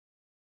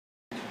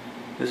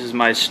This is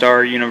my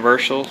Star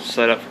Universal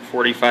set up for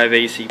 45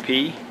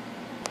 ACP.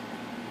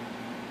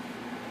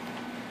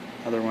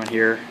 Another one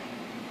here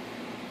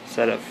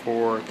set up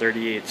for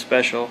 38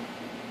 Special.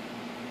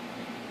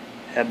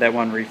 Had that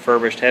one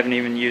refurbished, haven't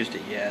even used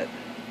it yet.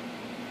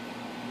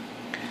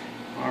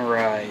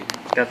 Alright,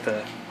 got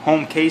the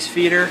home case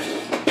feeder.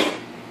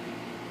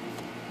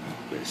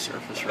 Bit of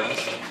surface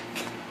rust.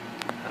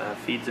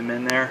 Feeds them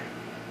in there.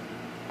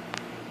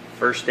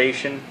 First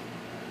station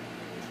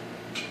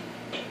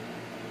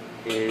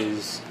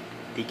is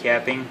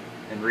decapping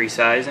and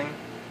resizing.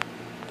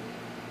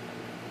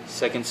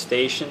 Second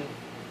station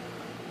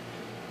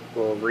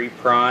will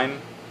reprime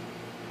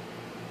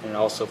and it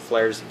also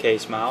flares the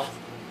case mouth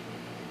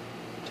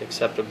to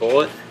accept a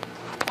bullet.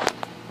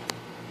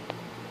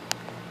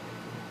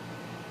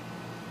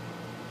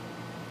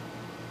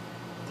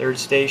 Third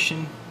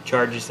station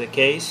charges the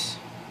case.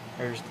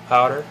 There's the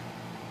powder.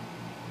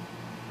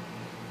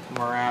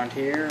 Come around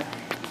here,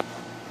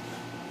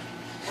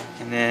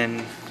 and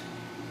then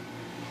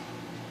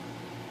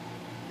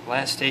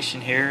last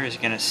station here is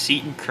going to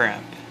seat and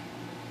crimp.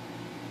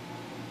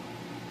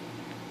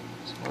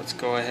 So let's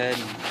go ahead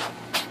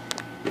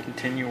and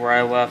continue where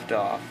I left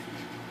off.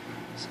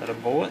 Set a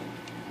bullet.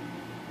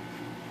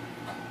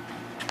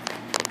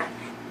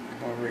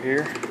 Come over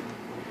here.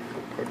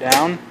 Go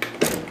down.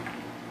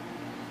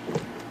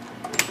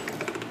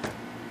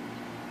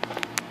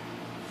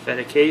 Fed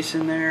a case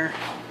in there.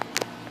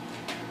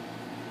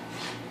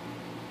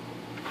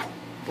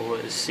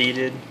 Bullet is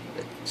seated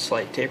with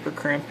slight taper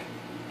crimp.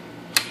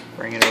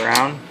 Bring it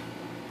around,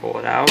 pull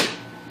it out,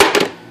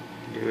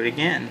 do it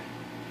again.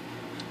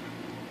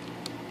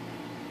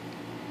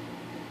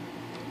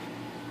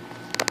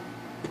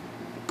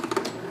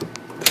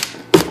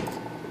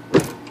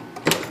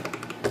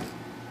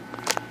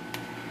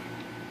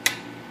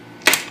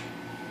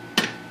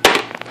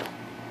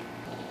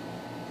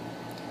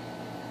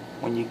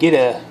 When you get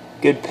a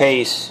good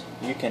pace,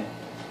 you can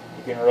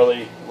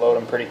really load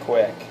them pretty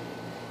quick.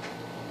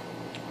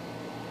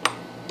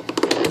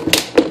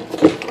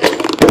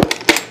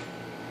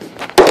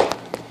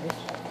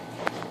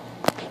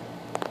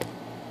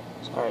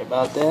 Sorry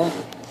about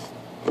that.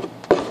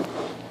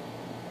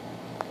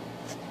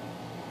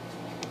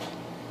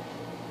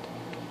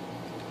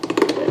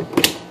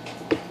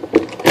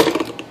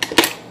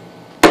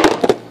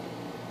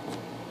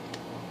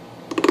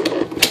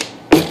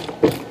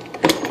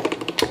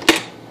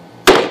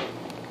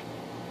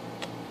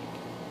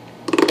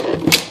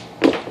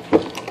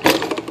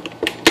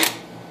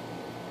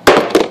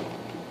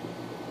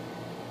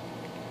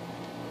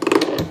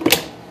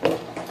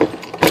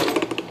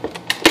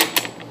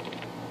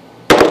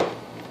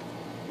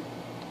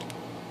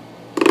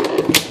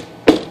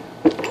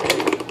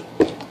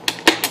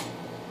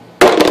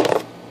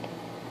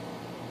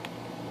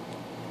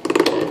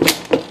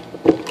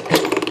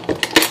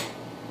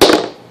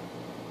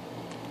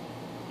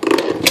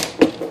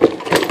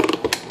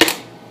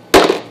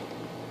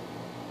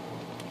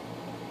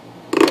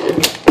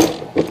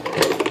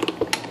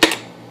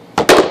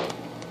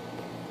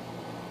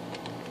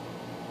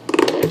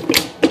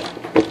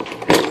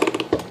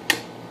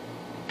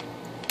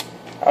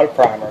 Out of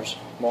primers.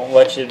 Won't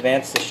let you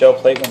advance the show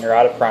plate when you're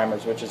out of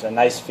primers, which is a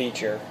nice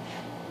feature.